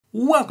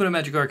Welcome to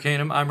Magic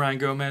Arcanum. I'm Ryan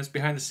Gomez.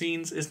 Behind the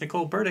scenes is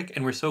Nicole Burdick,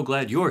 and we're so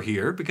glad you're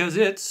here because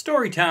it's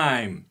story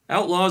time!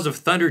 Outlaws of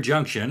Thunder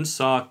Junction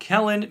saw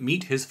Kellan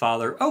meet his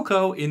father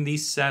Oko in the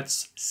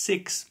set's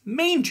 6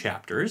 main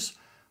chapters,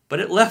 but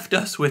it left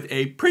us with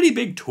a pretty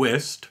big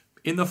twist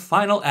in the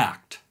final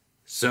act.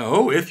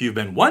 So, if you've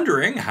been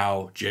wondering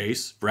how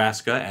Jace,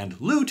 Vrasksa,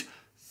 and Loot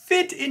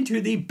fit into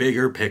the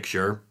bigger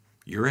picture,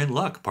 you're in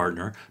luck,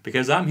 partner,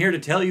 because I'm here to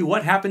tell you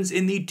what happens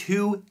in the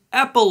 2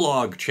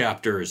 epilogue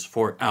chapters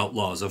for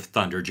Outlaws of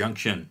Thunder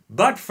Junction.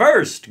 But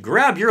first,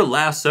 grab your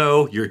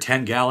lasso, your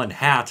 10-gallon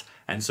hat,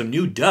 and some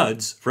new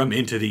duds from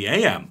Into the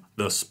AM,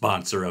 the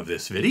sponsor of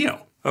this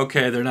video.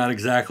 Okay, they're not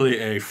exactly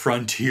a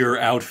frontier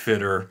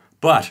outfitter,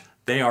 but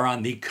they are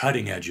on the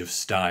cutting edge of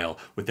style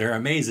with their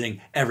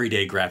amazing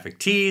everyday graphic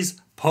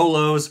tees,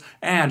 polos,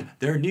 and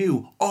their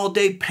new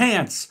all-day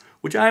pants,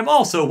 which I am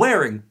also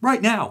wearing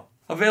right now.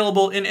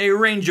 Available in a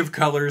range of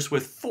colors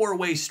with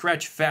 4-way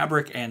stretch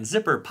fabric and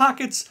zipper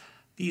pockets,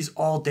 these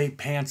all-day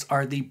pants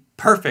are the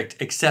perfect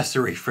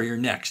accessory for your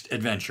next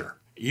adventure,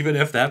 even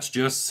if that's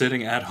just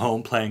sitting at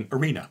home playing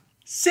Arena.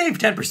 Save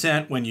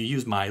 10% when you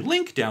use my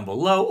link down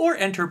below or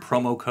enter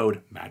promo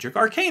code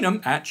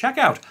MAGICARCANUM at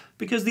checkout,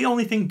 because the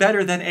only thing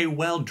better than a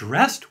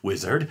well-dressed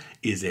wizard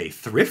is a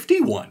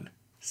thrifty one.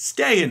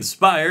 Stay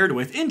inspired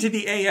with Into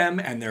the AM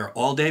and their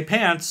all-day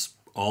pants,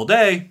 all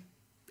day,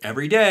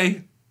 every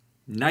day.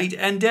 Night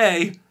and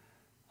day,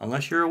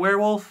 unless you're a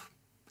werewolf.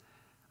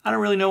 I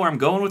don't really know where I'm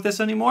going with this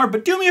anymore,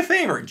 but do me a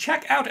favor and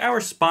check out our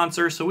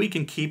sponsor so we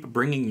can keep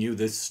bringing you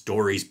the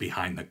stories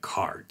behind the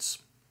cards.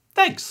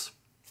 Thanks.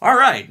 All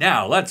right,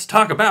 now let's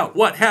talk about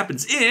what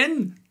happens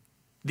in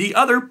the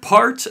other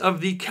part of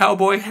the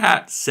cowboy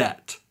hat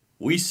set.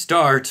 We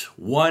start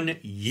 1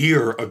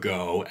 year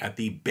ago at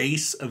the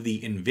base of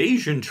the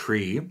invasion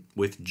tree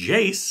with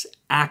Jace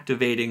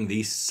activating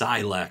the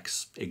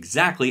Silex,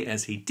 exactly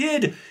as he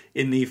did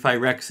in the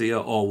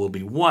Phyrexia All Will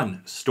Be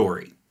One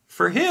story.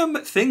 For him,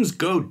 things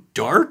go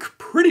dark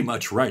pretty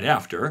much right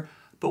after,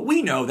 but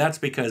we know that's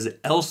because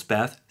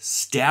Elspeth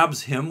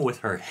stabs him with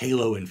her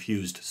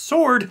halo-infused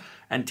sword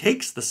and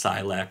takes the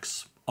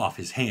Silex off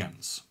his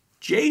hands.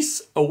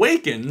 Jace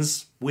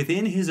awakens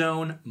within his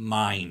own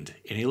mind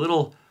in a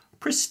little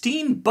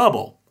pristine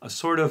bubble, a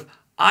sort of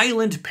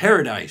island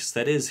paradise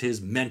that is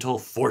his mental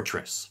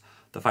fortress.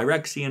 The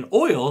Phyrexian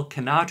oil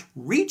cannot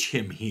reach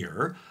him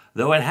here,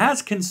 though it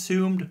has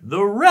consumed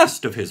the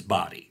rest of his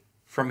body.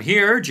 From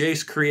here,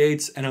 Jace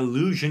creates an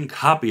illusion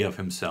copy of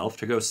himself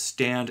to go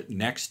stand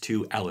next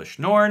to Elesh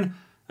Norn,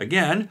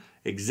 again,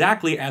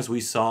 exactly as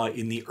we saw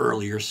in the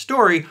earlier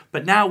story,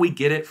 but now we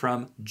get it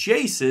from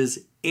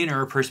Jace's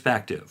inner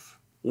perspective.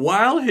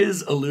 While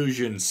his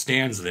illusion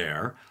stands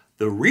there,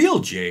 the real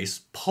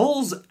Jace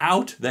pulls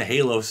out the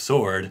Halo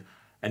sword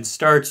and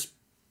starts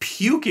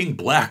puking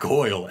black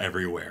oil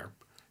everywhere.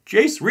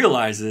 Jace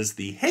realizes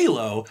the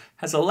Halo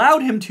has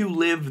allowed him to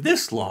live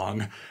this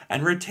long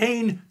and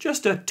retain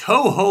just a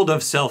toehold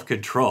of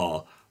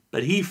self-control,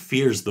 but he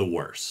fears the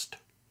worst.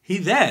 He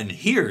then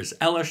hears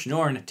Elesh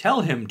Norn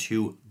tell him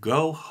to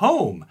go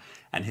home,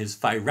 and his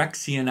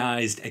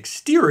Phyrexianized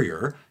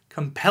exterior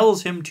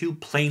compels him to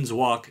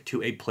planeswalk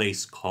to a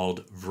place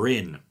called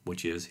Vryn,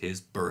 which is his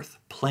birth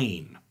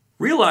plane.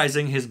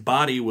 Realizing his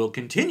body will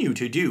continue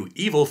to do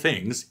evil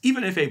things,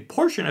 even if a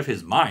portion of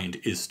his mind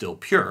is still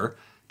pure,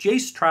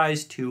 Jace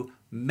tries to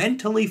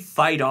mentally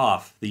fight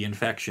off the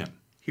infection.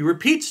 He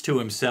repeats to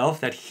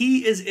himself that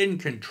he is in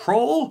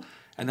control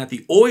and that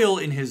the oil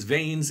in his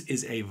veins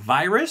is a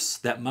virus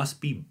that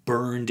must be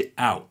burned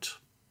out.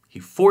 He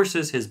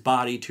forces his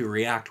body to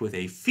react with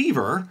a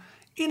fever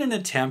in an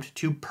attempt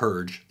to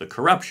purge the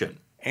corruption.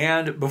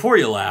 And before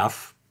you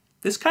laugh,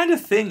 this kind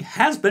of thing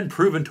has been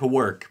proven to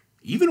work,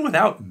 even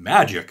without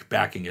magic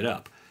backing it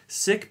up.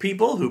 Sick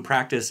people who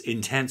practice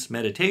intense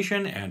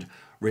meditation and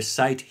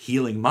recite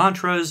healing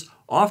mantras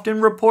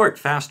often report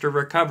faster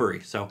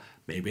recovery, so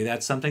maybe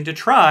that's something to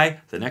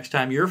try the next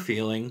time you're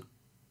feeling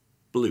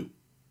blue.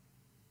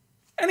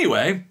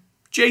 Anyway,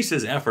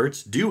 Jace's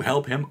efforts do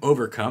help him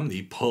overcome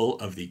the pull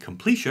of the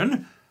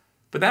completion,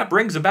 but that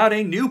brings about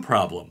a new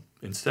problem.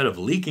 Instead of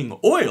leaking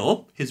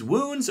oil, his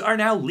wounds are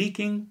now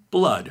leaking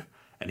blood,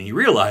 and he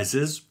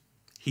realizes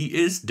he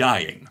is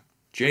dying.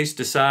 Jace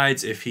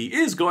decides if he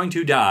is going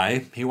to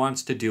die, he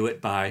wants to do it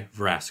by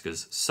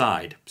Vraska's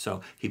side. So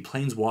he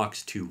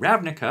planeswalks to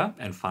Ravnica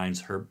and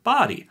finds her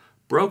body,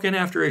 broken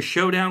after a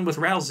showdown with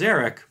Ral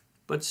Zarek,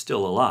 but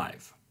still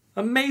alive.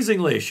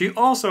 Amazingly, she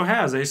also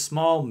has a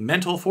small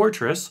mental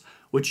fortress,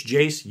 which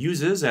Jace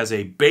uses as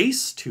a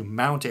base to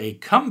mount a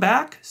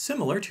comeback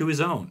similar to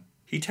his own.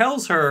 He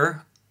tells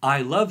her,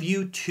 "I love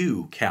you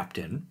too,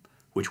 Captain,"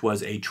 which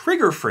was a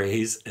trigger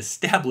phrase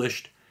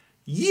established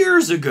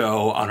years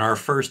ago on our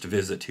first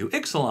visit to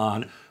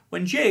Ixalan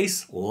when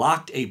Jace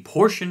locked a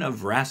portion of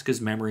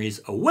Vraska's memories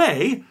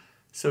away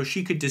so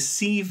she could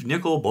deceive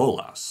Nicol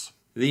Bolas.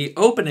 The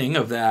opening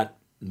of that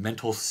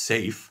mental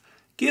safe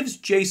gives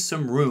Jace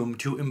some room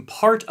to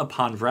impart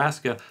upon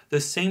Vraska the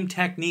same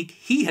technique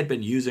he had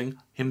been using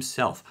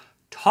himself,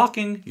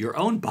 talking your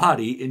own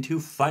body into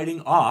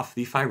fighting off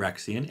the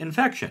Phyrexian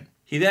infection.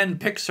 He then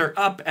picks her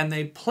up and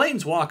they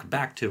planeswalk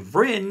back to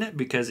Vryn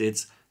because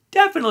it's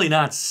definitely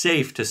not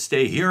safe to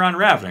stay here on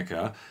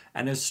Ravnica,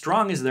 and as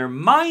strong as their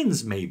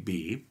minds may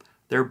be,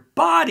 their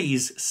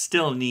bodies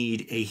still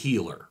need a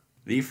healer.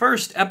 The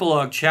first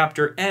epilogue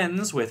chapter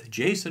ends with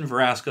Jace and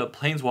Vrasksa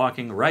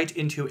planeswalking right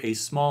into a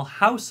small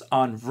house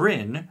on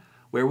Vryn,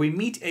 where we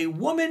meet a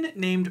woman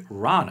named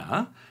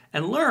Rana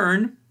and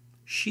learn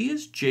she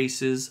is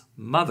Jace's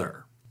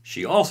mother.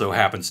 She also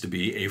happens to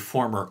be a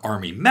former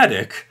army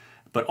medic,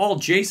 but all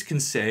Jace can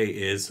say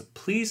is,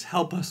 "Please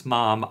help us,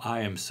 Mom, I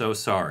am so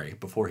sorry,"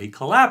 before he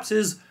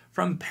collapses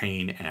from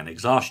pain and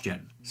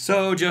exhaustion.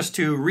 So just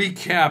to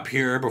recap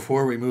here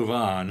before we move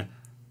on,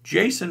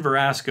 Jace and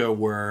Vrasksa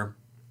were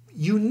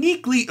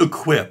uniquely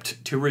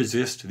equipped to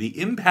resist the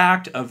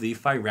impact of the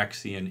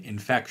Phyrexian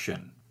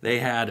infection. They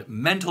had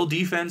mental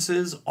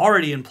defenses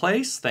already in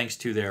place thanks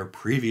to their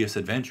previous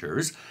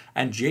adventures,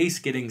 and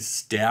Jace getting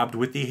stabbed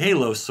with the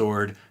Halo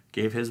sword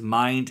gave his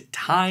mind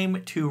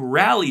time to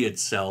rally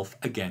itself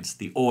against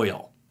the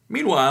oil.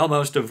 Meanwhile,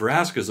 most of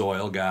Vraska's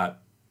oil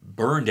got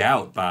burned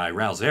out by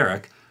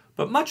Ralzeric,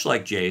 but much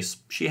like Jace,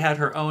 she had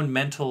her own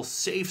mental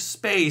safe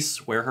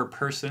space where her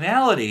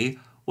personality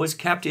was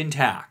kept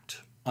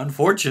intact.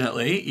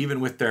 Unfortunately, even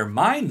with their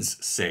minds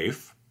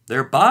safe,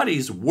 their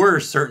bodies were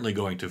certainly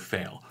going to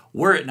fail,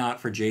 were it not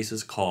for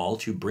Jace's call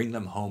to bring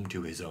them home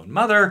to his own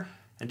mother.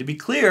 And to be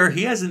clear,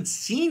 he hasn't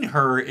seen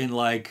her in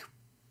like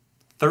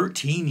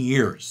 13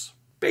 years.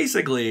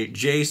 Basically,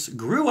 Jace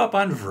grew up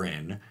on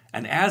Vryn,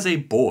 and as a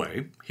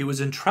boy, he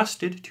was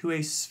entrusted to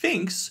a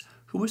Sphinx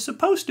who was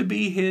supposed to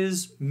be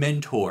his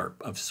mentor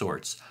of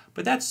sorts.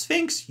 But that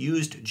Sphinx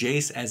used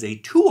Jace as a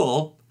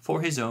tool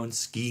for his own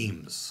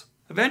schemes.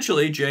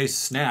 Eventually, Jace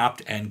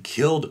snapped and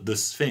killed the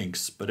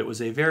Sphinx, but it was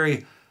a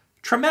very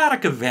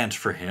traumatic event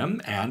for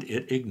him, and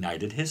it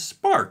ignited his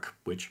spark,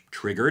 which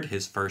triggered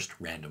his first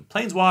random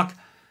planeswalk,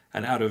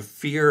 and out of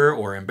fear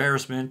or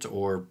embarrassment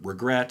or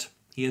regret,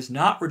 he has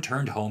not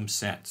returned home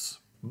since.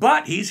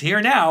 But he's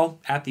here now,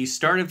 at the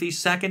start of the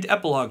second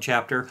epilogue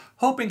chapter,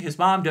 hoping his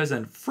mom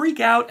doesn't freak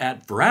out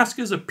at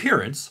Vraska's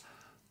appearance,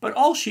 but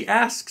all she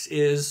asks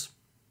is,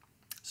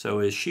 "So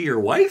is she your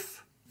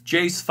wife?"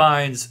 Jace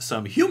finds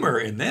some humor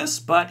in this,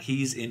 but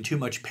he's in too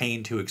much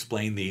pain to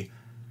explain the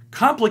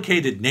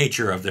complicated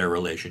nature of their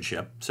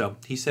relationship, so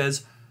he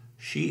says,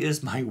 "She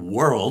is my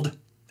world,"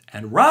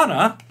 and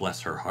Rana,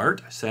 bless her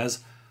heart, says,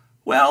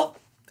 "Well,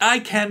 I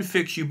can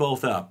fix you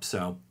both up,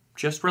 so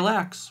just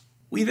relax."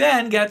 We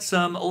then get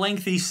some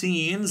lengthy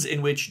scenes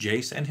in which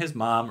Jace and his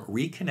mom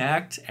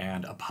reconnect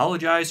and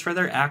apologize for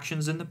their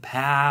actions in the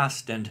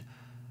past, and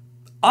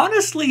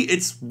honestly,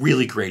 it's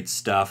really great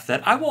stuff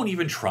that I won't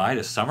even try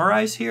to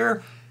summarize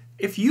here.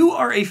 If you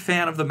are a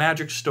fan of the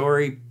Magic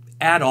story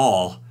at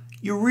all,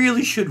 you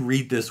really should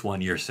read this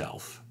one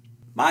yourself.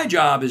 My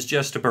job is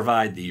just to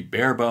provide the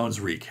bare bones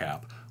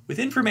recap, with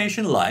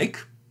information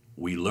like,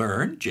 we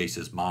learn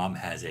Jace's mom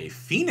has a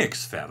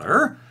phoenix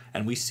feather,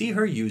 and we see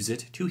her use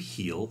it to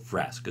heal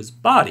Vraska's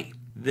body.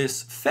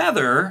 This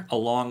feather,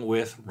 along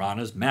with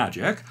Rana's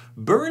magic,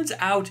 burns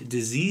out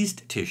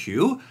diseased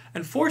tissue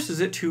and forces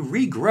it to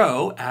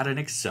regrow at an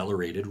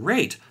accelerated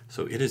rate,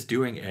 so it is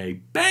doing a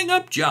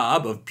bang-up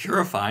job of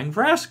purifying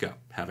Vraska,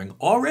 having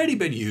already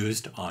been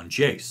used on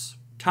Jace.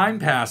 Time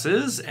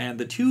passes, and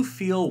the two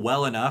feel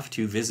well enough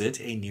to visit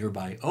a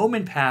nearby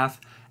omen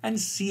path and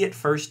see it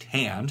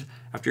firsthand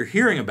after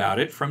hearing about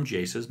it from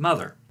Jace's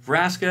mother.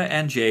 Vraska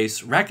and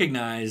Jace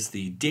recognize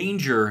the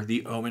danger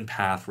the omen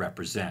path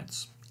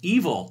represents.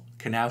 Evil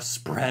can now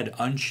spread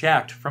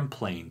unchecked from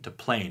plane to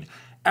plane.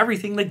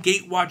 Everything the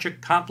Gatewatch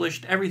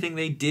accomplished, everything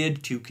they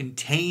did to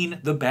contain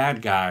the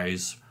bad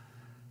guys,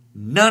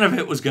 none of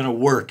it was going to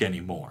work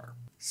anymore.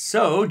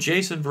 So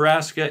Jace and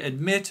Vraska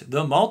admit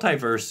the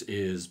multiverse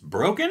is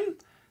broken,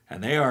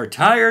 and they are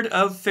tired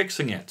of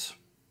fixing it.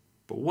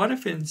 But what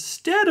if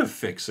instead of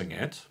fixing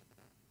it,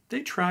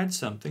 they tried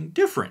something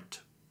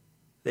different?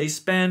 They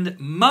spend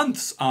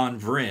months on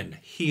Vryn,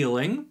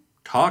 healing,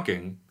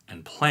 talking,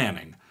 and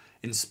planning.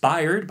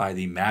 Inspired by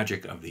the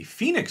magic of the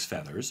Phoenix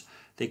Feathers,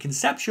 they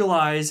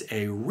conceptualize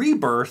a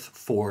rebirth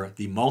for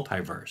the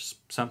multiverse,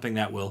 something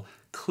that will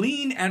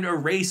clean and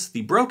erase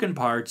the broken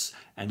parts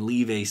and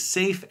leave a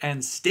safe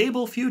and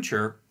stable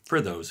future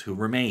for those who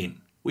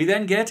remain. We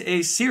then get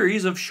a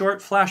series of short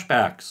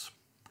flashbacks.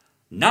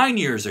 9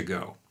 years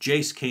ago,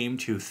 Jace came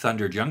to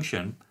Thunder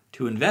Junction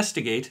to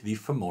investigate the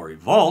Fomori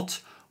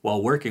Vault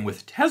while working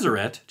with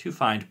Tezzeret to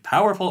find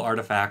powerful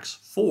artifacts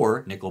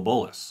for Nicol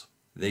Bolas.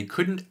 They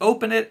couldn't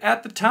open it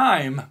at the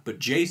time, but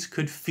Jace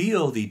could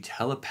feel the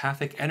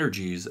telepathic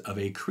energies of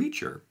a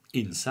creature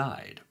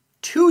inside.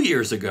 2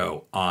 years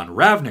ago, on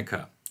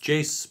Ravnica,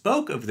 Jace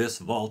spoke of this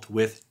vault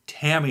with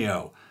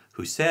Tamio,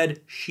 who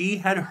said she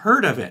had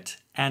heard of it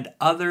and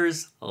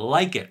others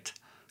like it.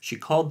 She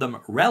called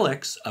them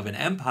relics of an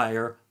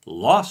empire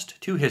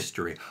lost to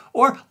history,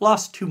 or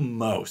lost to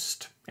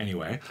most,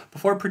 anyway,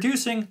 before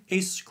producing a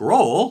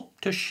scroll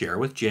to share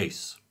with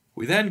Jace.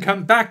 We then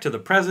come back to the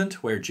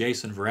present, where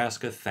Jace and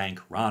Vrasksa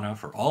thank Rana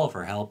for all of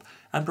her help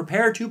and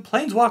prepare to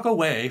planeswalk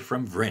away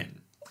from Vryn.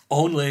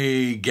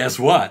 Only, guess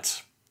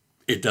what?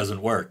 It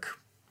doesn't work.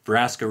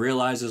 Vrasksa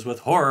realizes with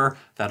horror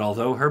that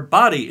although her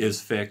body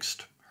is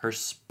fixed, her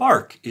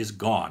spark is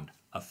gone,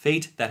 a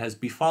fate that has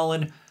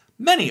befallen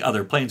many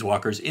other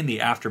planeswalkers in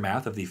the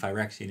aftermath of the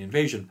Phyrexian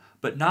invasion,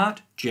 but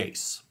not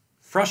Jace.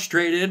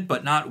 Frustrated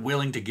but not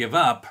willing to give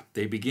up,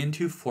 they begin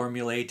to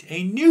formulate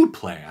a new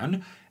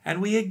plan, and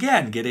we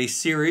again get a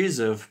series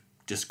of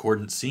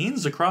discordant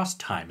scenes across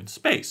time and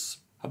space.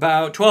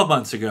 About 12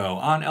 months ago,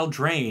 on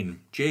Eldraine,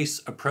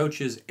 Jace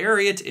approaches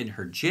Ariat in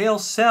her jail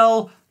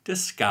cell,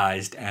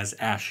 disguised as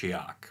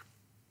Ashiok.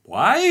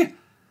 Why?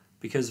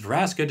 Because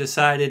Vrasksa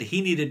decided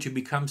he needed to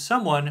become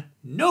someone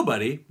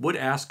nobody would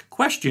ask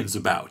questions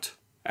about.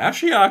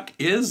 Ashiok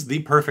is the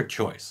perfect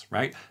choice,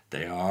 right?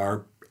 They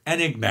are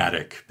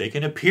enigmatic. They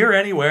can appear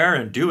anywhere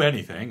and do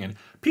anything, and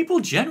people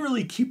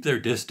generally keep their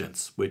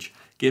distance, which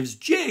gives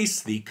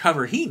Jace the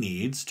cover he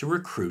needs to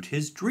recruit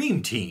his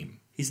dream team.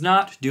 He's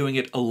not doing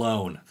it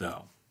alone,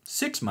 though.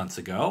 6 months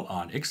ago,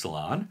 on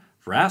Ixalan,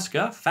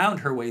 Vrasksa found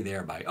her way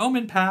there by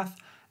Omen Path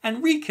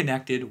and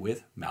reconnected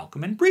with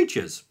Malcolm and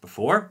Breaches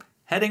before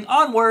heading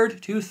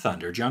onward to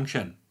Thunder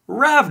Junction.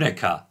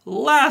 Ravnica,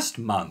 last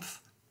month.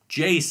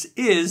 Jace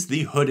is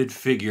the hooded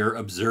figure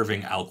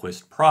observing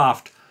Alquist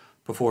Proft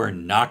before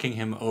knocking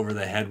him over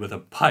the head with a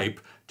pipe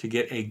to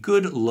get a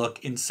good look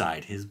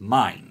inside his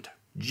mind.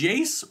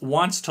 Jace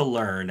wants to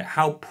learn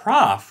how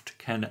Proft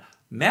can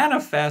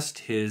manifest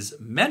his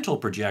mental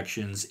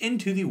projections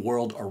into the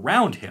world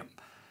around him.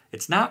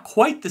 It's not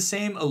quite the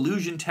same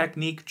illusion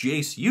technique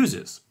Jace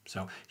uses,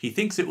 so he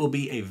thinks it will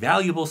be a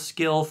valuable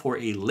skill for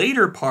a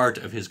later part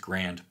of his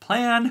grand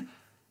plan,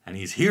 and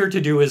he's here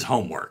to do his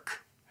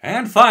homework.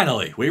 And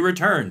finally, we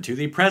return to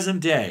the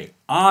present day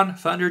on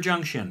Thunder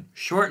Junction,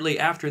 shortly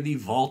after the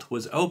vault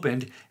was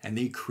opened and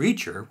the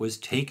creature was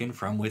taken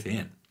from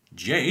within.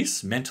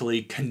 Jace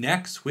mentally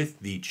connects with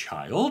the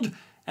child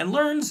and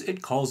learns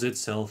it calls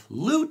itself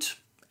Loot,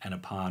 and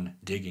upon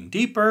digging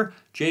deeper,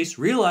 Jace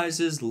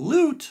realizes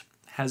Loot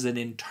has an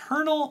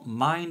internal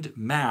mind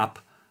map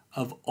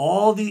of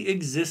all the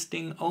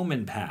existing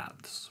Omen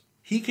paths.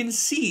 He can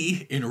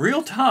see in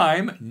real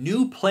time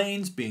new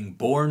planes being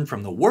born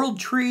from the world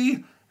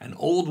tree and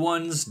old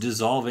ones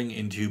dissolving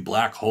into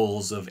black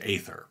holes of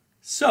aether.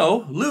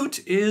 So,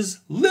 Loot is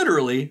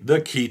literally the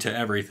key to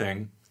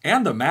everything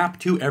and the map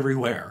to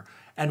everywhere,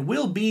 and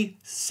will be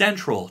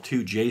central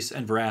to Jace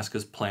and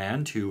Vraska's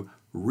plan to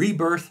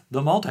rebirth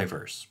the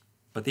multiverse.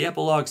 But the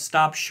epilogue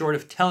stops short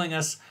of telling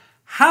us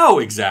how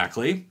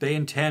exactly they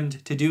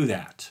intend to do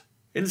that.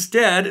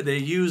 Instead, they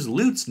use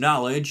Loot's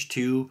knowledge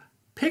to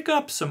pick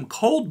up some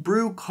cold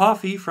brew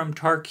coffee from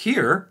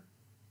Tarkir,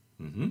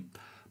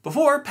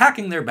 before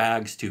packing their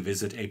bags to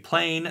visit a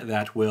plane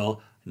that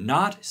will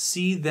not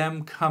see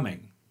them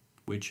coming,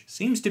 which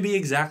seems to be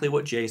exactly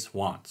what Jace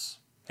wants.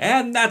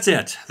 And that's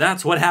it.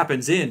 That's what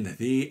happens in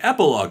the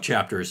epilogue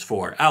chapters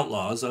for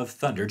Outlaws of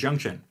Thunder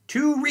Junction.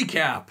 To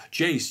recap,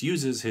 Jace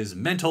uses his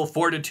mental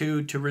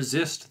fortitude to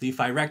resist the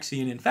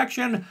Phyrexian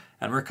infection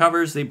and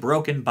recovers the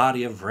broken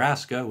body of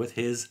Vrasksa with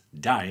his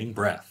dying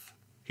breath.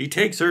 He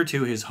takes her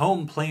to his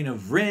home plane of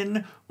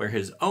Vryn, where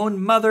his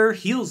own mother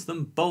heals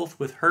them both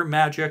with her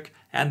magic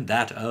and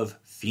that of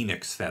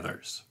phoenix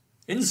feathers.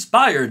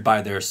 Inspired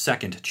by their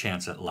second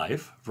chance at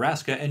life,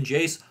 Vrasksa and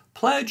Jace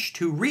pledge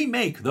to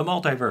remake the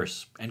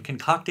multiverse and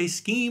concoct a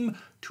scheme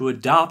to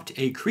adopt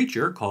a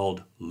creature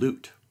called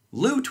Loot.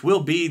 Loot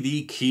will be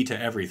the key to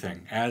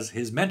everything, as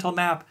his mental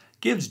map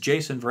gives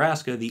Jace and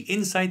Vrasksa the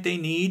insight they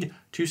need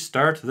to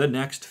start the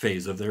next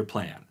phase of their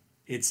plan.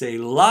 It's a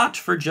lot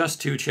for just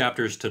 2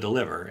 chapters to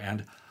deliver,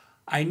 and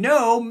I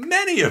know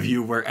many of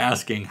you were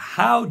asking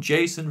how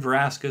Jace and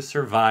Vrasksa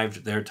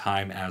survived their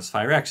time as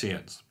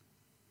Phyrexians.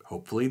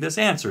 Hopefully this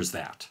answers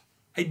that.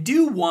 I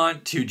do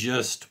want to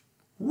just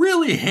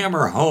really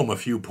hammer home a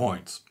few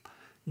points.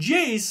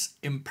 Jace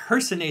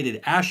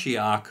impersonated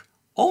Ashiok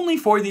only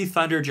for the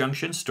Thunder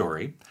Junction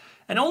story,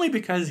 and only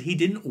because he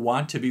didn't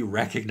want to be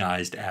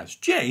recognized as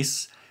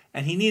Jace,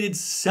 and he needed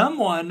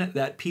someone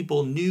that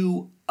people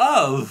knew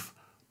of,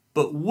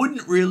 but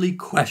wouldn't really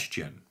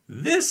question.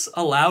 This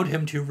allowed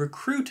him to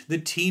recruit the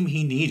team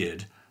he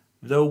needed,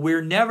 though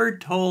we're never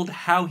told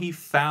how he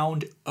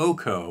found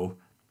Oko,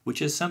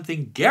 which is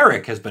something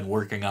Garrick has been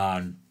working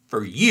on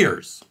for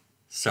years.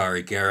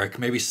 Sorry, Garrick,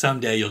 maybe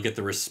someday you'll get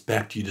the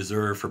respect you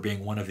deserve for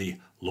being one of the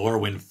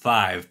Lorwyn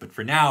 5, but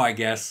for now, I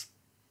guess,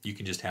 you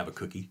can just have a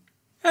cookie.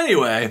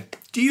 Anyway,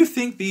 do you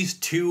think these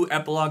 2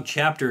 epilogue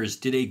chapters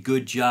did a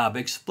good job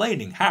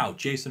explaining how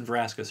Jace and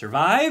Vrasksa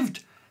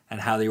survived,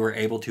 and how they were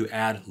able to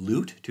add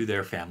Loot to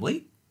their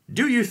family?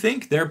 Do you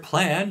think their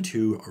plan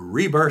to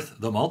rebirth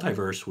the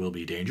multiverse will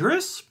be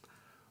dangerous?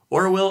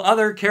 Or will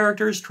other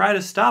characters try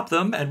to stop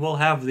them and we'll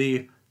have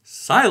the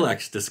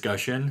Silex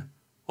discussion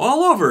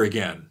all over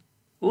again?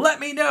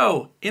 Let me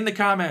know in the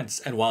comments,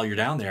 and while you're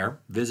down there,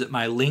 visit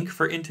my link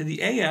for Into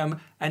the AM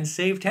and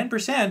save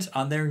 10%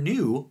 on their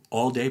new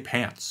all-day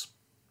pants.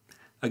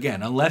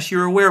 Again, unless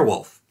you're a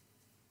werewolf,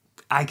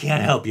 I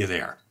can't help you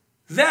there.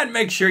 Then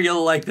make sure you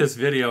like this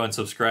video and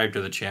subscribe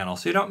to the channel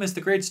so you don't miss the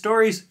great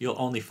stories you'll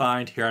only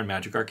find here on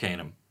Magic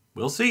Arcanum.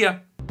 We'll see ya!